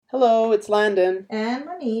Hello, it's Landon. And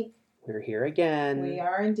Monique. We're here again. We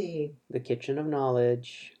are indeed. The Kitchen of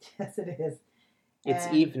Knowledge. Yes, it is.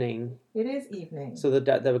 It's evening. It is evening. So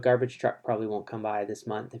the garbage truck probably won't come by this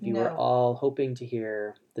month if you were all hoping to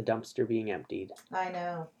hear the dumpster being emptied. I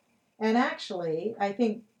know. And actually, I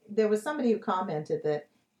think there was somebody who commented that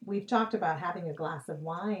we've talked about having a glass of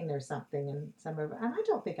wine or something, and I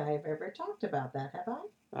don't think I have ever talked about that, have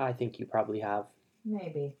I? I think you probably have.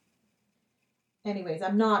 Maybe. Anyways,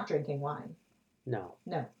 I'm not drinking wine. No.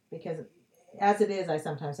 No, because as it is, I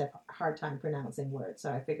sometimes have a hard time pronouncing words,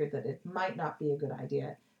 so I figured that it might not be a good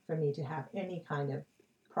idea for me to have any kind of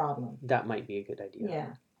problem. That might be a good idea.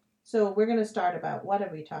 Yeah. So we're going to start about, what are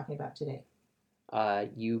we talking about today?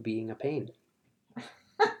 You being a pain.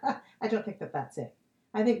 I don't think that's it.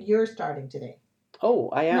 I think you're starting today. Oh,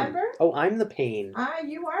 I am. Remember? Oh, I'm the pain.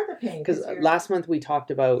 You are the pain. Because last month we talked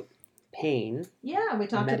about pain. Yeah, we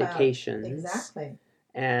talked medications. About exactly.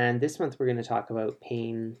 And this month we're going to talk about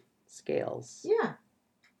pain scales. Yeah.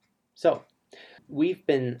 So we've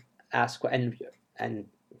been asked, and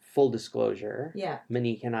full disclosure,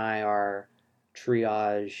 Monique and I are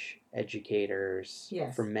triage educators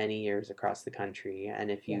for many years across the country.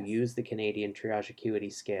 And if you use the Canadian Triage Acuity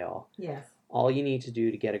Scale, all you need to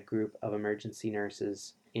do to get a group of emergency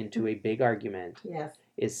nurses into a big argument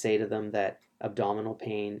is say to them that abdominal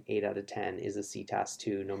pain, 8 out of 10, is a CTAS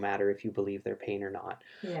 2, no matter if you believe they're pain or not.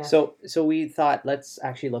 Yeah. So we thought, let's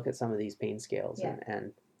actually look at some of these pain scales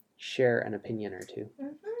and share an opinion or two.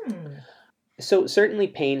 Mm-hmm. So certainly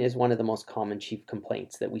pain is one of the most common chief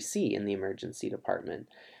complaints that we see in the emergency department.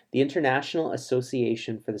 The International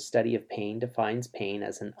Association for the Study of Pain defines pain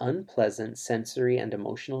as an unpleasant sensory and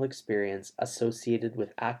emotional experience associated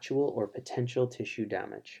with actual or potential tissue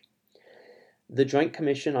damage. The Joint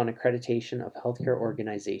Commission on Accreditation of Healthcare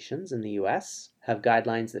Organizations in the U.S. have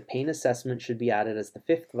guidelines that pain assessment should be added as the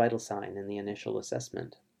 5th vital sign in the initial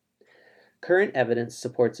assessment. Current evidence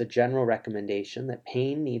supports a general recommendation that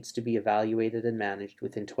pain needs to be evaluated and managed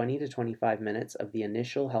within 20 to 25 minutes of the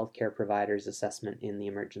initial healthcare provider's assessment in the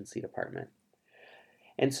emergency department.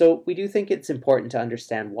 And so we do think it's important to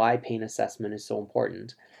understand why pain assessment is so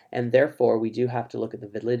important, and therefore we do have to look at the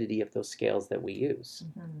validity of those scales that we use.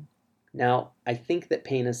 Mm-hmm. Now, I think that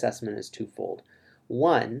pain assessment is twofold.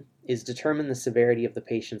 One is determine the severity of the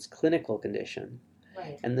patient's clinical condition.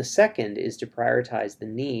 Right. And the second is to prioritize the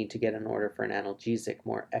need to get an order for an analgesic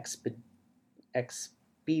more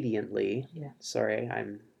expediently. Yeah. Sorry,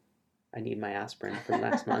 I need my aspirin for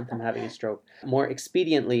last month. I'm having a stroke. More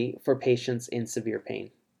expediently for patients in severe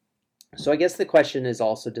pain. So I guess the question is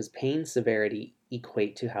also, does pain severity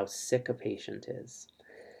equate to how sick a patient is?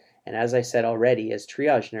 And as I said already, as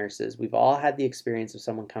triage nurses, we've all had the experience of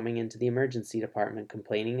someone coming into the emergency department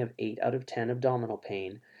complaining of 8 out of 10 abdominal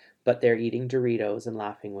pain, but they're eating Doritos and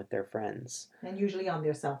laughing with their friends. And usually on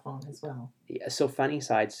their cell phone as well. Yeah, so funny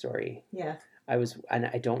side story. Yeah. And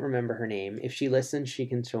I don't remember her name. If she listens, she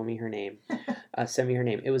can show me her name. Send me her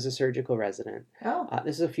name. It was a surgical resident. Oh.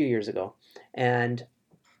 This is a few years ago. And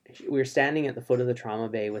we were standing at the foot of the trauma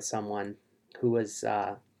bay with someone who was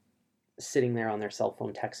sitting there on their cell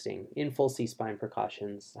phone texting in full C-spine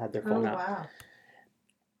precautions, had their phone up. Wow.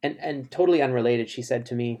 And totally unrelated, she said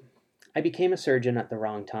to me, I became a surgeon at the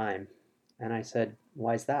wrong time. And I said,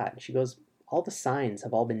 why is that? And she goes, all the signs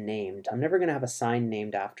have all been named. I'm never going to have a sign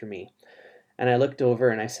named after me. And I looked over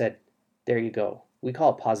and I said, there you go. We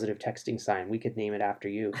call it positive texting sign. We could name it after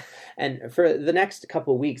you. And for the next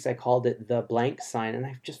couple of weeks, I called it the blank sign, and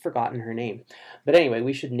I've just forgotten her name. But anyway,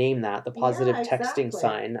 we should name that the positive texting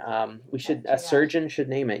sign. A surgeon should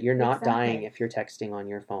name it. You're not dying if you're texting on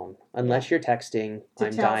your phone. Unless you're texting,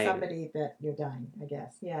 I'm dying. To tell somebody that you're dying, I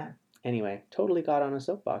guess. Yeah. Anyway, totally got on a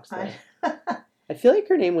soapbox there. I feel like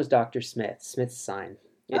her name was Dr. Smith. Smith's sign.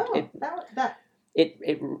 It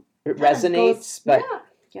resonates, but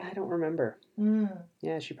yeah, I don't remember. Mm.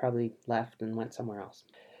 Yeah, she probably left and went somewhere else.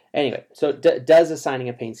 Anyway, so does assigning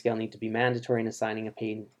a pain scale need to be mandatory in assigning a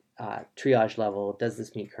pain triage level? Does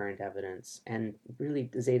this meet current evidence? And really,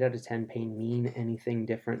 does 8 out of 10 pain mean anything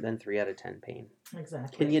different than 3 out of 10 pain?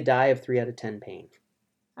 Exactly. Can you die of 3 out of 10 pain?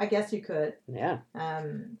 I guess you could. Yeah.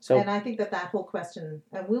 And I think that whole question,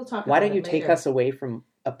 and we'll talk about it Why don't you later. take us away from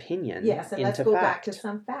opinion Yes, and into let's go fact. back to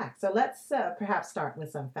some facts. So let's perhaps start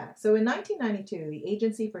with some facts. So in 1992, the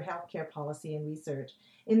Agency for Healthcare Policy and Research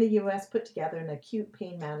in the U.S. put together an acute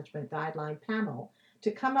pain management guideline panel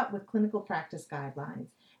to come up with clinical practice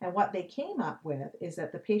guidelines. And what they came up with is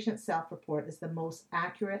that the patient's self-report is the most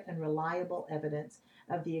accurate and reliable evidence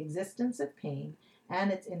of the existence of pain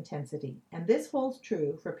and its intensity. And this holds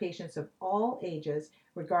true for patients of all ages,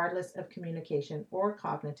 regardless of communication or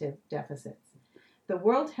cognitive deficits. The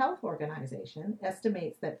World Health Organization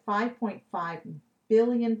estimates that 5.5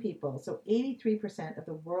 billion people, so 83% of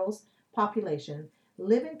the world's population,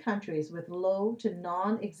 live in countries with low to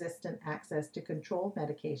non existent access to controlled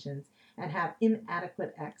medications and have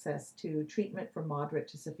inadequate access to treatment for moderate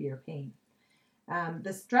to severe pain.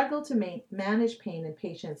 The struggle to manage pain in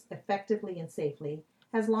patients effectively and safely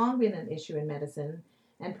has long been an issue in medicine,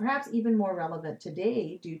 and perhaps even more relevant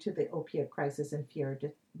today due to the opiate crisis and fear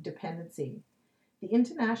dependency. The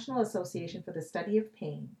International Association for the Study of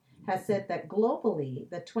Pain has said that globally,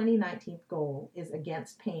 the 2019 goal is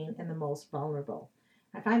against pain in the most vulnerable.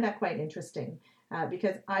 I find that quite interesting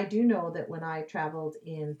because I do know that when I traveled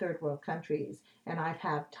in third world countries and I've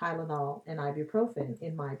had Tylenol and ibuprofen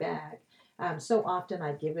in my bag, so often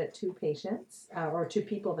I give it to patients or to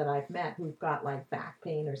people that I've met who've got like back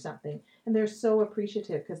pain or something, and they're so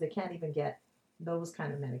appreciative because they can't even get those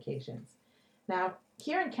kind of medications. Now,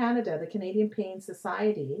 here in Canada, the Canadian Pain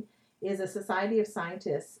Society is a society of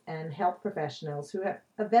scientists and health professionals who have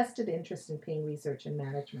a vested interest in pain research and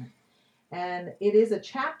management. And it is a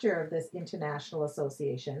chapter of this international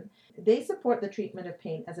association. They support the treatment of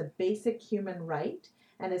pain as a basic human right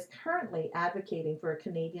and is currently advocating for a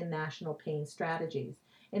Canadian national pain strategies.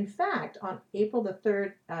 In fact, on April the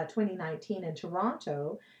 3rd, 2019 in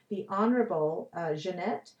Toronto, the Honorable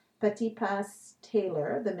Jeanette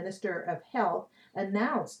Petitpas-Taylor, the Minister of Health,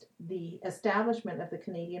 announced the establishment of the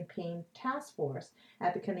Canadian Pain Task Force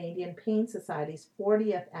at the Canadian Pain Society's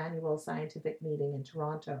 40th annual scientific meeting in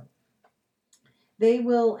Toronto. They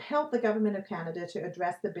will help the Government of Canada to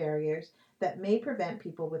address the barriers that may prevent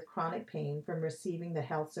people with chronic pain from receiving the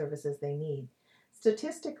health services they need.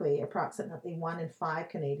 Statistically, approximately 1 in 5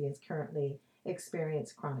 Canadians currently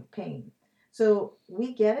experience chronic pain. So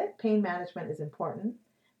we get it, pain management is important,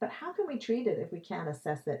 but how can we treat it if we can't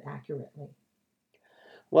assess it accurately?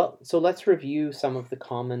 Well, so let's review some of the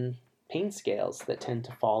common pain scales that tend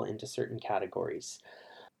to fall into certain categories.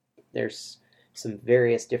 There's some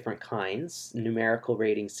various different kinds, numerical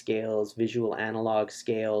rating scales, visual analog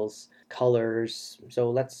scales, colors. So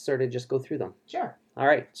let's sort of just go through them. Sure. All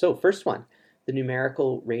right, so first one, the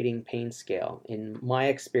numerical rating pain scale. In my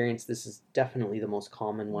experience, this is definitely the most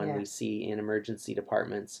common one we see in emergency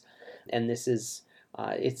departments. And this is,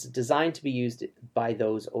 it's designed to be used by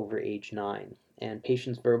those over age 9. And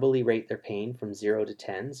patients verbally rate their pain from 0 to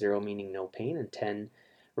 10, 0 meaning no pain, and 10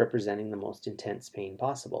 representing the most intense pain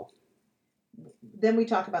possible. Then we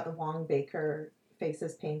talk about the Wong-Baker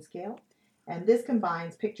FACES pain scale. And this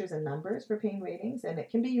combines pictures and numbers for pain ratings, and it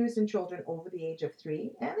can be used in children over the age of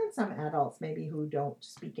 3 and in some adults maybe who don't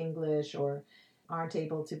speak English or aren't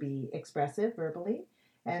able to be expressive verbally.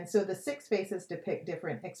 And so the 6 faces depict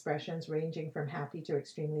different expressions ranging from happy to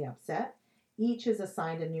extremely upset. Each is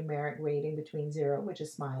assigned a numeric rating between 0, which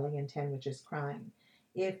is smiling, and 10, which is crying.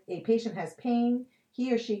 If a patient has pain,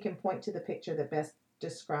 he or she can point to the picture that best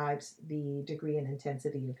describes the degree and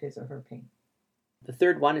intensity of his or her pain. The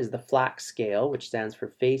third one is the FLAC scale, which stands for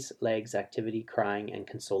Face, Legs, Activity, Crying, and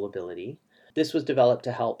Consolability. This was developed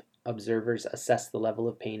to help observers assess the level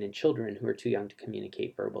of pain in children who are too young to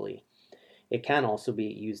communicate verbally. It can also be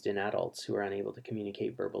used in adults who are unable to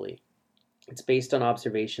communicate verbally. It's based on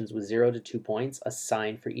observations with 0 to 2 points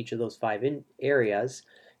assigned for each of those 5 areas,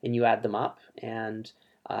 and you add them up, and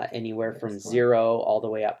anywhere from 0 all the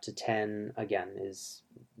way up to 10, again, is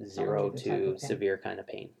 0 to severe kind of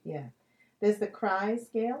pain. Yeah. There's the CRIES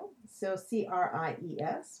scale, so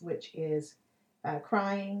CRIES, which is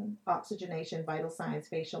crying, oxygenation, vital signs,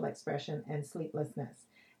 facial expression, and sleeplessness.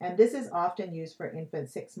 And this is often used for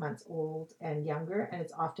infants 6 months old and younger, and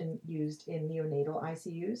it's often used in neonatal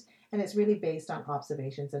ICUs, and it's really based on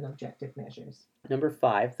observations and objective measures. Number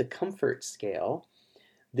 5, the comfort scale.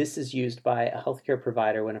 This is used by a healthcare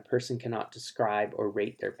provider when a person cannot describe or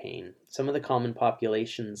rate their pain. Some of the common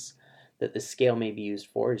populations that this scale may be used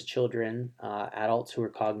for is children, adults who are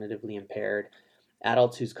cognitively impaired,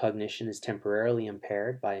 adults whose cognition is temporarily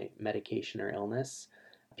impaired by medication or illness,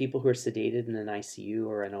 people who are sedated in an ICU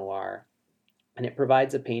or an OR. And it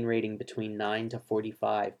provides a pain rating between 9 to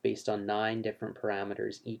 45 based on 9 different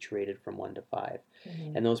parameters, each rated from 1 to 5.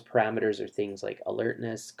 Mm-hmm. And those parameters are things like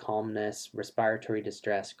alertness, calmness, respiratory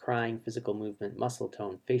distress, crying, physical movement, muscle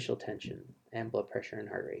tone, facial tension, and blood pressure and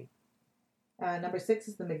heart rate. Number 6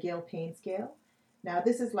 is the McGill Pain Scale. Now,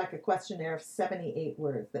 this is like a questionnaire of 78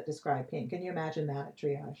 words that describe pain. Can you imagine that at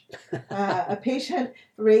triage? A patient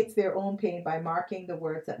rates their own pain by marking the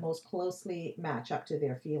words that most closely match up to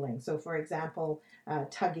their feelings. So, for example,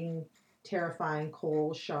 tugging, terrifying,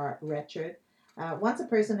 cold, sharp, wretched. Once a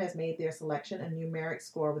person has made their selection, a numeric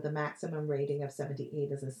score with a maximum rating of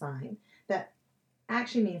 78 is assigned. That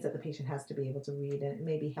actually means that the patient has to be able to read, and it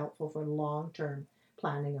may be helpful for long-term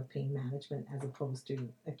planning of pain management as opposed to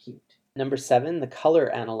acute. Number 7, the color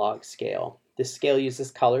analog scale. This scale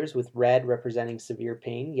uses colors with red representing severe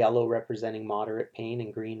pain, yellow representing moderate pain,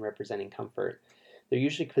 and green representing comfort. They're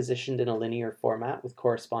usually positioned in a linear format with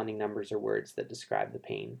corresponding numbers or words that describe the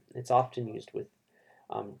pain. It's often used with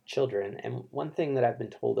children. And one thing that I've been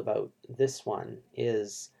told about this one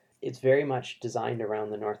is it's very much designed around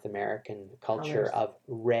the North American culture Colors. of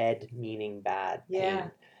red meaning bad Yeah.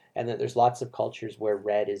 pain. And that there's lots of cultures where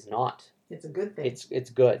red is not. It's a good thing. It's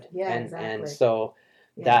good. Yeah, and exactly. so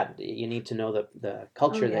Yeah. that you need to know the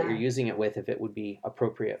culture that yeah. you're using it with, if it would be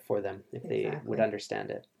appropriate for them, if they Exactly. would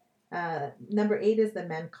understand it. Number 8 is the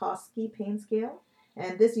Mankowski pain scale.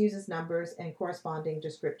 And this uses numbers and corresponding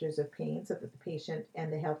descriptors of pain so that the patient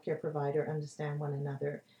and the healthcare provider understand one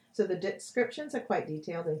another. So the descriptions are quite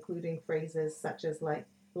detailed, including phrases such as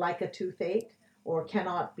like a toothache or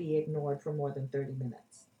cannot be ignored for more than 30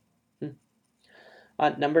 minutes.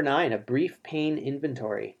 Number 9, a brief pain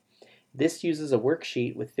inventory. This uses a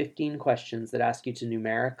worksheet with 15 questions that ask you to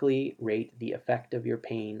numerically rate the effect of your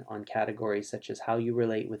pain on categories such as how you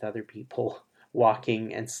relate with other people,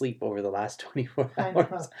 walking, and sleep over the last 24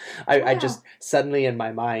 hours. I just suddenly in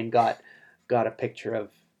my mind got a picture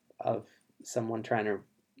of someone trying to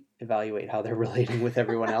evaluate how they're relating with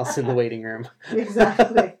everyone else in the waiting room.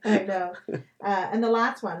 Exactly, I know. And the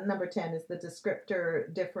last one, number 10, is the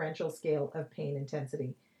descriptor differential scale of pain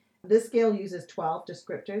intensity. This scale uses 12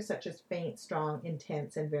 descriptors such as faint, strong,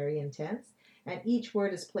 intense, and very intense. And each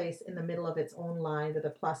word is placed in the middle of its own line with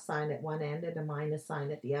a plus sign at one end and a minus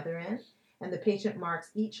sign at the other end. And the patient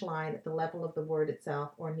marks each line at the level of the word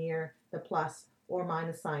itself or near the plus or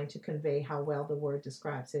minus sign to convey how well the word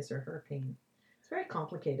describes his or her pain. It's very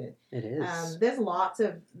complicated. It is. There's lots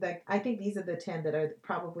of, I think these are the 10 that are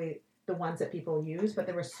probably the ones that people use, but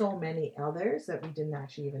there were so many others that we didn't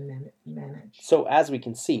actually even manage. So as we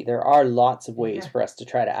can see, there are lots of ways for us to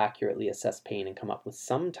try to accurately assess pain and come up with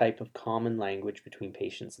some type of common language between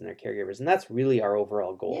patients and their caregivers. And that's really our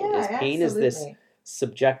overall goal. Is pain is this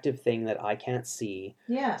subjective thing that I can't see.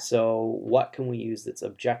 Yeah. So what can we use that's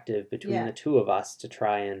objective between the two of us to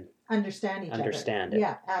try and understand it?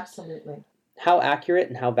 Yeah, absolutely. How accurate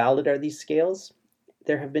and how valid are these scales?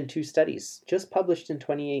 There have been 2 studies just published in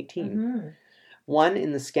 2018. Mm-hmm. One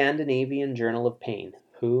in the Scandinavian Journal of Pain.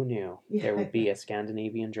 Who knew there would be a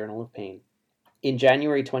Scandinavian Journal of Pain? In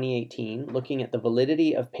January 2018, looking at the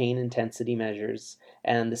validity of pain intensity measures.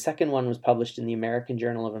 And the second one was published in the American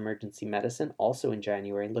Journal of Emergency Medicine, also in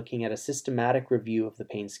January, looking at a systematic review of the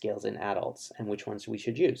pain scales in adults and which ones we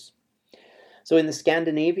should use. So in the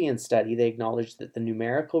Scandinavian study, they acknowledged that the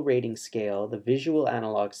numerical rating scale, the visual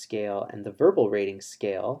analog scale, and the verbal rating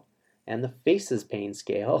scale, and the FACES pain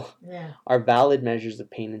scale are valid measures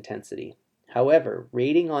of pain intensity. However,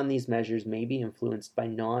 rating on these measures may be influenced by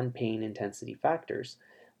non-pain intensity factors,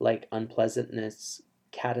 like unpleasantness,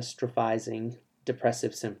 catastrophizing,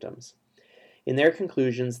 depressive symptoms. In their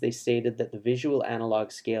conclusions, they stated that the visual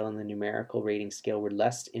analog scale and the numerical rating scale were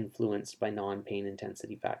less influenced by non-pain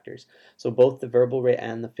intensity factors. So both the verbal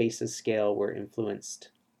and the FACES scale were influenced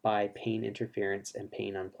by pain interference and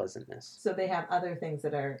pain unpleasantness. So they have other things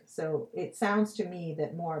that are, so it sounds to me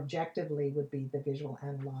that more objectively would be the visual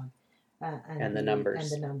analog and the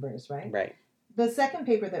numbers. And the numbers, right? Right. The second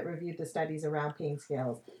paper that reviewed the studies around pain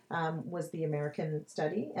scales was the American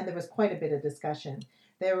study, and there was quite a bit of discussion.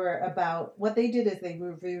 There were what they did is they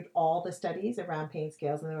reviewed all the studies around pain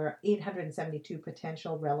scales, and there were 872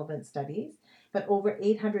 potential relevant studies, but over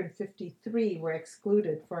 853 were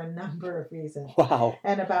excluded for a number of reasons. Wow.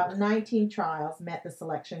 And about 19 trials met the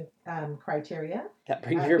selection criteria. That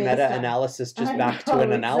brings your meta-analysis back to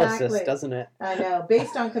an analysis, doesn't it? I know,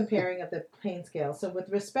 based on comparing of the pain scale. So with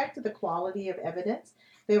respect to the quality of evidence,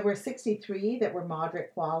 there were 63 that were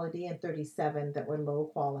moderate quality and 37 that were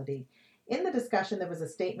low quality. In the discussion, there was a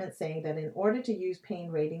statement saying that in order to use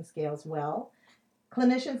pain rating scales well,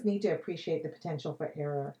 clinicians need to appreciate the potential for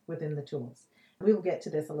error within the tools. We will get to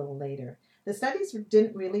this a little later. The studies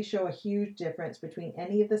didn't really show a huge difference between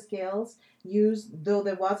any of the scales used, though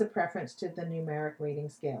there was a preference to the numeric rating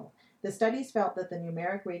scale. The studies felt that the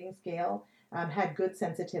numeric rating scale had good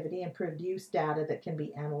sensitivity and produced data that can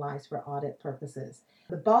be analyzed for audit purposes.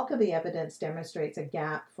 The bulk of the evidence demonstrates a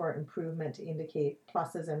gap for improvement to indicate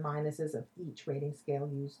pluses and minuses of each rating scale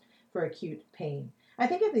used for acute pain. I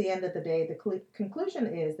think at the end of the day, the conclusion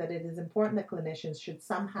is that it is important that clinicians should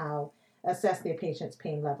somehow assess their patient's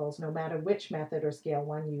pain levels, no matter which method or scale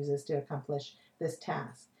one uses to accomplish this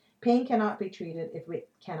task. Pain cannot be treated if it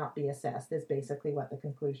cannot be assessed, is basically what the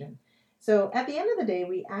conclusion. So at the end of the day,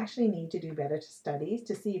 we actually need to do better studies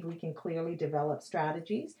to see if we can clearly develop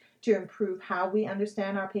strategies to improve how we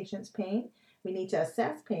understand our patient's pain. We need to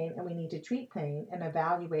assess pain and we need to treat pain and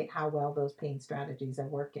evaluate how well those pain strategies are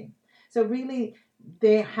working. So really,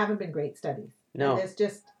 they haven't been great studies. No.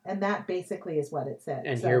 And that basically is what it said.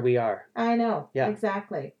 And so, here we are. I know. Yeah.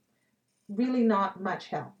 Exactly. Really not much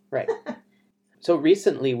help. Right. So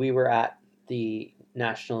recently we were at the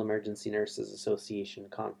National Emergency Nurses Association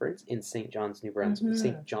conference in St. John, New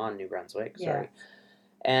Brunswick. Sorry.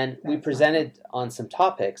 And we presented on some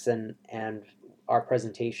topics, and our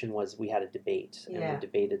presentation was, we had a debate, and we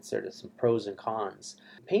debated sort of some pros and cons.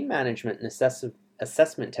 Pain management and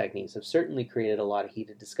assessment techniques have certainly created a lot of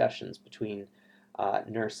heated discussions between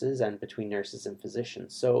nurses and between nurses and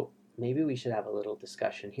physicians. So maybe we should have a little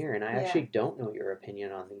discussion here. And I actually don't know your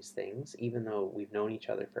opinion on these things, even though we've known each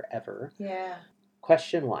other forever. Yeah.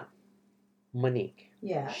 Question 1. Monique.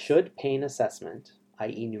 Yeah. Should pain assessment,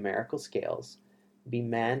 i.e. numerical scales, be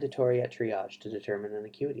mandatory at triage to determine an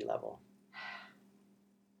acuity level?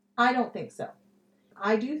 I don't think so.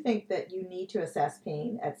 I do think that you need to assess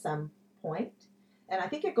pain at some point. And I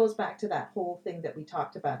think it goes back to that whole thing that we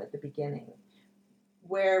talked about at the beginning,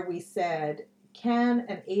 where we said, can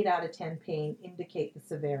an 8 out of 10 pain indicate the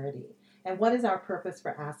severity? And what is our purpose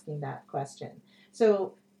for asking that question?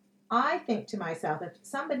 So I think to myself, if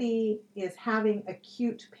somebody is having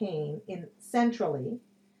acute pain centrally,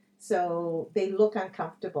 so they look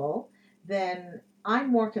uncomfortable, then I'm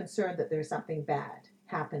more concerned that there's something bad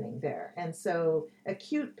happening there. And so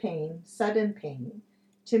acute pain, sudden pain,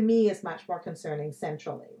 to me is much more concerning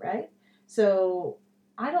centrally, right? So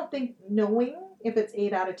I don't think knowing if it's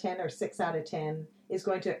 8 out of 10 or 6 out of 10 is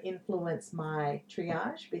going to influence my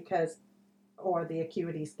triage or the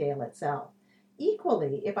acuity scale itself.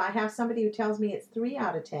 Equally, if I have somebody who tells me it's 3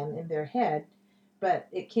 out of 10 in their head, but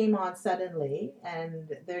it came on suddenly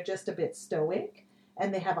and they're just a bit stoic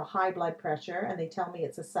and they have a high blood pressure and they tell me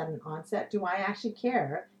it's a sudden onset, do I actually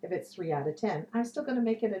care if it's 3 out of 10? I'm still going to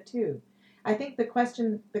make it a 2. I think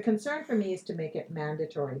the concern for me is to make it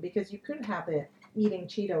mandatory, because you could have the eating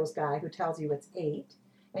Cheetos guy who tells you it's 8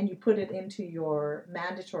 and you put it into your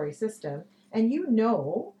mandatory system and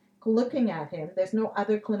looking at him, there's no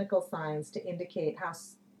other clinical signs to indicate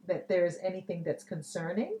that there's anything that's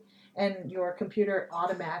concerning, and your computer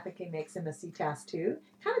automatically makes him a CTAS 2.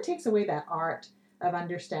 Kind of takes away that art of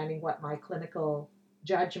understanding what my clinical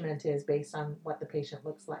judgment is based on what the patient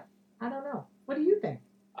looks like. I don't know. What do you think?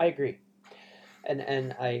 I agree.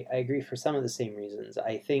 And I agree for some of the same reasons.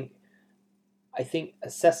 I think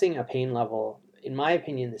assessing a pain level, in my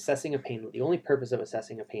opinion, the only purpose of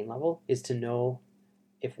assessing a pain level is to know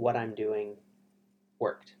if what I'm doing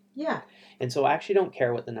worked. Yeah. And so I actually don't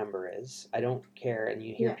care what the number is. I don't care. And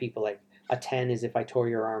you hear people like, a 10 is if I tore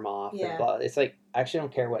your arm off. Yeah. And blah. It's like, I actually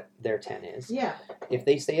don't care what their 10 is. Yeah. If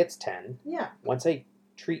they say it's 10, yeah. Once I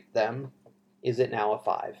treat them, is it now a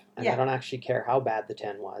 5? And I don't actually care how bad the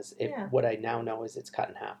 10 was. What I now know is it's cut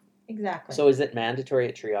in half. Exactly. So is it mandatory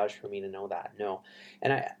at triage for me to know that? No.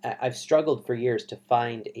 And I've struggled for years to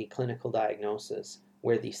find a clinical diagnosis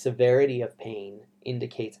where the severity of pain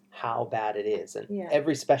indicates how bad it is. And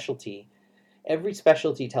every specialty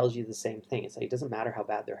tells you the same thing. It's like, it doesn't matter how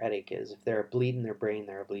bad their headache is. If they're a bleed in their brain,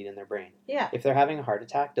 they're a bleed in their brain. Yeah. If they're having a heart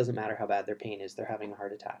attack, doesn't matter how bad their pain is, they're having a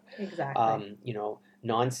heart attack. Exactly.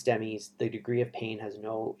 Non-STEMIs, the degree of pain has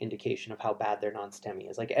no indication of how bad their non-STEMI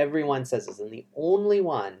is. Like, everyone says this, and the only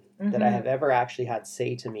one that I have ever actually had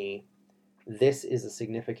say to me, this is a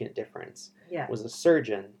significant difference, was a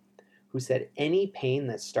surgeon who said any pain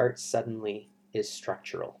that starts suddenly is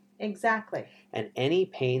structural. Exactly. And any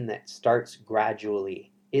pain that starts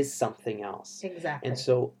gradually is something else. Exactly. And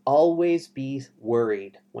so always be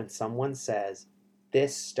worried when someone says,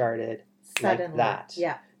 this started suddenly, like that.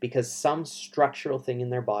 Yeah. Because some structural thing in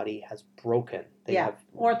their body has broken. They have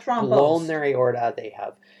or thrombosed. Blown their aorta. They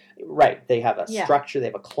have a structure. They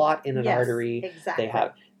have a clot in an artery. Exactly. They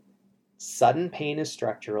have sudden pain is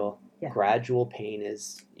structural. Yeah. Gradual pain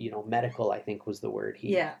is, medical, I think was the word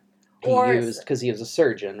he Or used, because he was a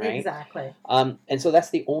surgeon, right? Exactly. And so that's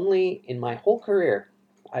the only, in my whole career,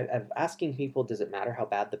 I'm asking people, does it matter how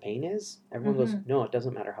bad the pain is? Everyone goes, no, it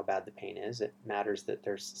doesn't matter how bad the pain is. It matters that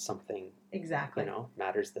there's something, exactly.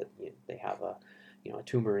 Matters that they have a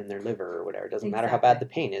tumor in their liver or whatever. It doesn't matter how bad the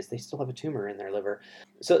pain is. They still have a tumor in their liver.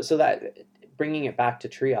 So that, bringing it back to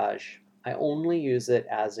triage, I only use it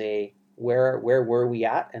as a, where were we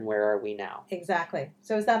at and where are we now? Exactly.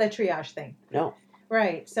 So is that a triage thing? No.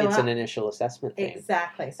 Right. So it's an initial assessment thing.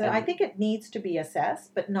 Exactly. So I think it needs to be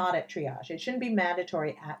assessed, but not at triage. It shouldn't be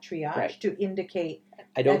mandatory at triage to indicate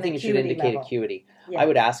I don't An think it should acuity indicate level. acuity. Yeah. I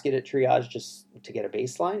would ask it at triage just to get a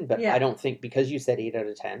baseline, but Yeah. I don't think, because you said 8 out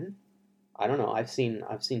of 10, I don't know. I've seen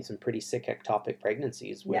some pretty sick ectopic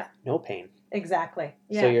pregnancies with Yeah. no pain. Exactly.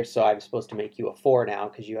 Yeah. So I'm supposed to make you a 4 now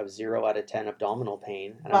because you have 0 out of 10 abdominal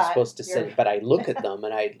pain, and I'm But supposed to say, but I look at them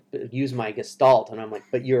and I use my gestalt, and I'm like,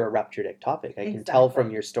 but you're a ruptured ectopic. I can tell from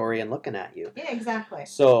Exactly. your story and looking at you. Yeah, exactly.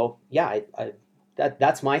 So yeah,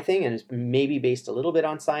 that's my thing, and it's maybe based a little bit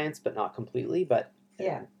on science, but not completely. But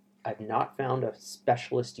Yeah. I've not found a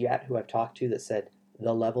specialist yet who I've talked to that said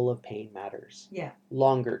the level of pain matters. Yeah.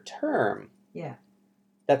 Longer term, Yeah.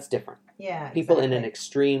 that's different. Yeah. People in an exactly.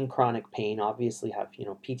 extreme chronic pain obviously have,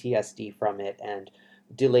 PTSD from it and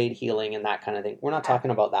delayed healing and that kind of thing. We're not talking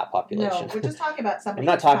about that population. No, we're just talking about somebody. I'm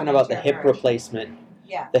not who's talking coming about to the hip emerge. replacement.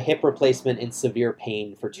 Yeah. The hip replacement in severe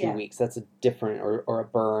pain for 2 Yeah. weeks. That's a different, or a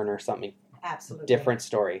burn or something. Absolutely. Different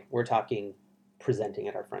story. We're talking presenting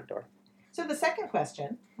at our front door. So the second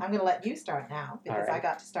question, I'm going to let you start now because All right. I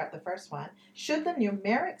got to start the first one. Should the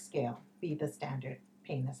numeric scale be the standard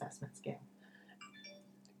pain assessment scale?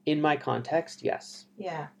 In my context, yes.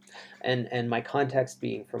 Yeah. And my context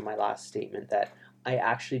being from my last statement that I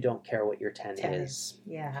actually don't care what your 10 10 is.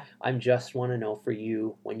 Yeah. I just want to know for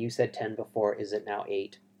you, when you said 10 before, is it now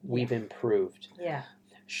 8? We've improved. Yeah.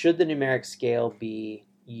 Should the numeric scale be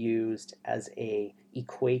used as a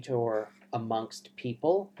equator amongst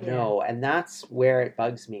people? Yeah. No, and that's where it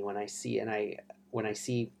bugs me when I see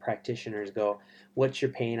practitioners go, what's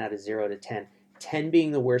your pain out of 0 to 10? 10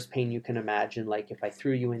 being the worst pain you can imagine, like if I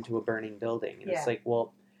threw you into a burning building. And it's like,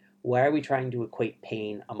 well, why are we trying to equate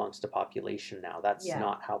pain amongst a population now? That's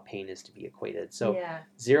not how pain is to be equated. So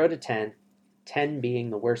 0 to 10, 10 being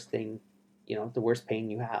the worst thing, the worst pain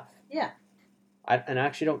you have. Yeah. I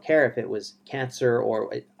actually don't care if it was cancer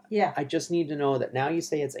or... Yeah. I just need to know that now you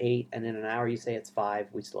say it's 8, and in an hour you say it's 5.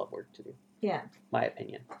 We still have work to do. Yeah. My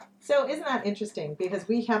opinion. So isn't that interesting? Because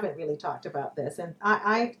we haven't really talked about this, and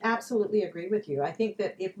I absolutely agree with you. I think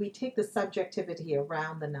that if we take the subjectivity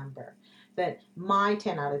around the number, that my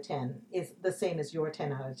 10 out of 10 is the same as your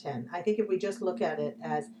 10 out of 10. I think if we just look at it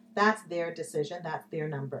as that's their decision, that's their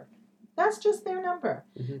number. That's just their number.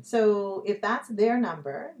 Mm-hmm. So if that's their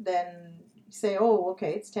number, then say, oh,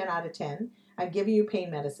 okay, it's 10 out of 10. I'm giving you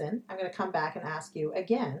pain medicine. I'm going to come back and ask you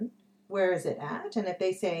again, where is it at? And if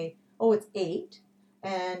they say, oh, it's 8,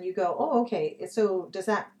 and you go, oh, okay, so does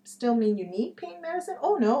that still mean you need pain medicine?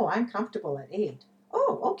 Oh, no, I'm comfortable at 8.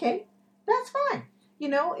 Oh, okay, that's fine.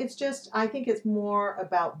 It's just, I think it's more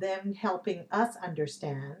about them helping us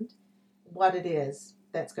understand what it is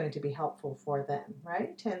that's going to be helpful for them,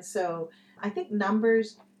 right? And so I think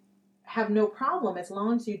numbers have no problem as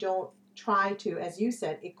long as you don't try to, as you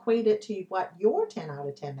said, equate it to what your 10 out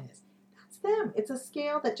of 10 is. That's them. It's a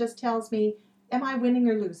scale that just tells me, am I winning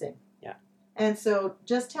or losing? Yeah. And so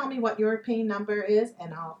just tell me what your pain number is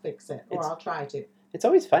and I'll fix it, or I'll try to. It's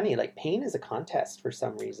always funny, like pain is a contest for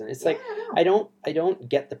some reason. It's like I don't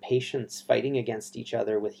get the patients fighting against each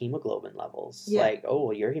other with hemoglobin levels. Yeah. Like, oh,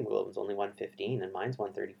 well, your hemoglobin's only 115 and mine's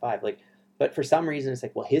 135. Like, but for some reason it's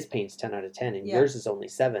like, well, his pain's 10 out of 10 and yours is only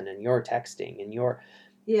 7 and you're texting and you're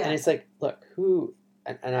and it's like, look,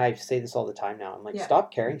 and I say this all the time now. I'm like,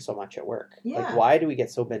 stop caring so much at work. Yeah. Like, why do we get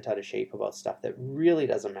so bent out of shape about stuff that really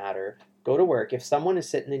doesn't matter? Go to work. If someone is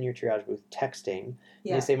sitting in your triage booth texting,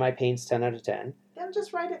 and they say my pain's 10 out of 10, then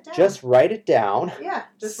just write it down. Just write it down. Yeah.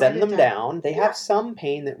 Just send them down. They have some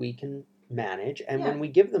pain that we can manage. And when we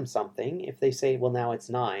give them something, if they say, well, now it's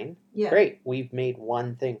 9, great. We've made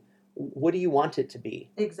one thing. What do you want it to be?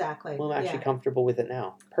 Exactly. Well, I'm actually comfortable with it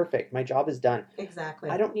now. Perfect. My job is done. Exactly.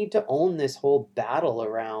 I don't need to own this whole battle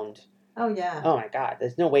around, oh, yeah. Oh, my God,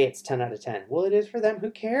 there's no way it's 10 out of 10. Well, it is for them. Who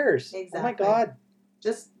cares? Exactly. Oh, my God.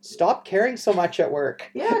 Just stop caring so much at work.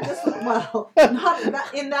 Yeah,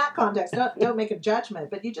 not in that context. Don't make a judgment,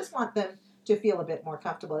 but you just want them to feel a bit more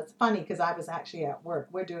comfortable. It's funny because I was actually at work.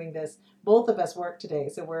 We're doing this. Both of us work today,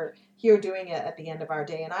 so we're here doing it at the end of our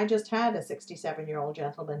day. And I just had a 67-year-old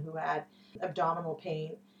gentleman who had abdominal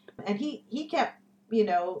pain, and he kept,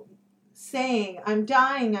 saying, I'm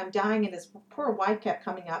dying, and his poor wife kept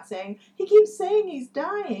coming out saying, he keeps saying he's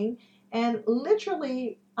dying, and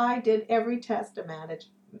literally I did every test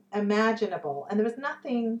imaginable, and there was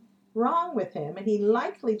nothing wrong with him, and he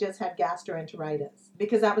likely just had gastroenteritis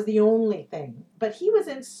because that was the only thing. But he was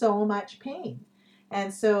in so much pain,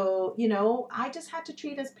 and so I just had to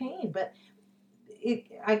treat his pain. But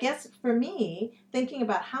I guess for me, thinking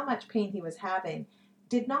about how much pain he was having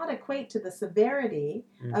did not equate to the severity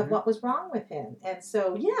of what was wrong with him. And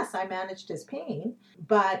so yes, I managed his pain,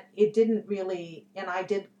 but it didn't really, and I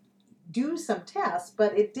did do some tests,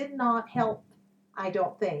 but it did not help, I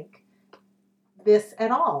don't think, this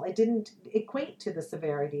at all. It didn't equate to the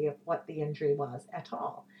severity of what the injury was at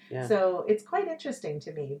all. Yeah. So it's quite interesting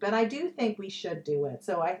to me. But I do think we should do it.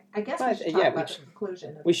 So I guess we should talk about the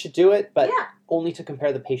conclusion. We should do it, but only to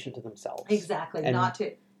compare the patient to themselves. Exactly. Not to.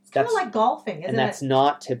 It's kind of like golfing, isn't it? And that's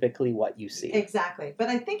not typically what you see. Exactly. But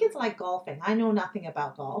I think it's like golfing. I know nothing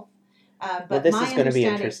about golf. But well, this is going to be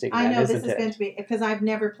interesting. I know this is going to be, because I've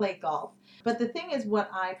never played golf. But the thing is, what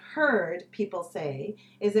I've heard people say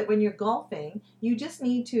is that when you're golfing, you just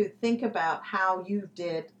need to think about how you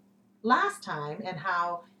did last time and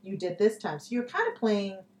how you did this time. So you're kind of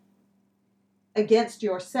playing against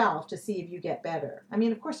yourself to see if you get better. I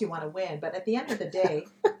mean, of course you want to win, but at the end of the day,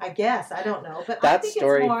 I guess, I don't know. But that I think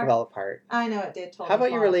story it's more, fell apart. I know it did. Totally. How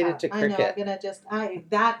about you related to I cricket? know, I'm going to just,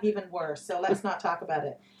 that even worse. So let's not talk about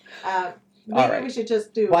it. Maybe we should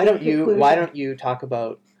just do Why don't you talk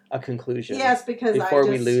about a conclusion? Yes, because before I just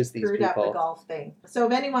we lose these screwed up people. the golf thing. So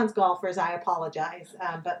if anyone's golfers, I apologize,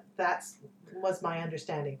 but was my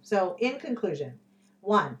understanding. So in conclusion,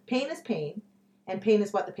 1, pain is pain, and pain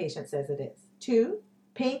is what the patient says it is. 2,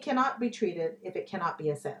 pain cannot be treated if it cannot be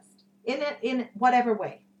assessed in whatever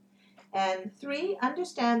way. And 3,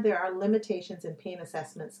 understand there are limitations in pain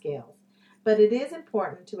assessment scales, but it is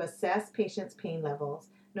important to assess patients' pain levels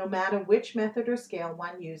no matter which method or scale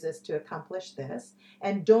one uses to accomplish this,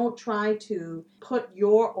 and don't try to put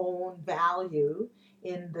your own value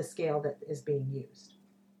in the scale that is being used.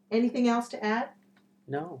 Anything else to add?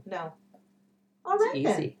 No. All right, it's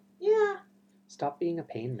easy. Then. Yeah. Stop being a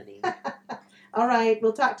pain, Manine. All right,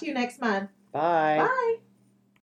 we'll talk to you next month. Bye. Bye.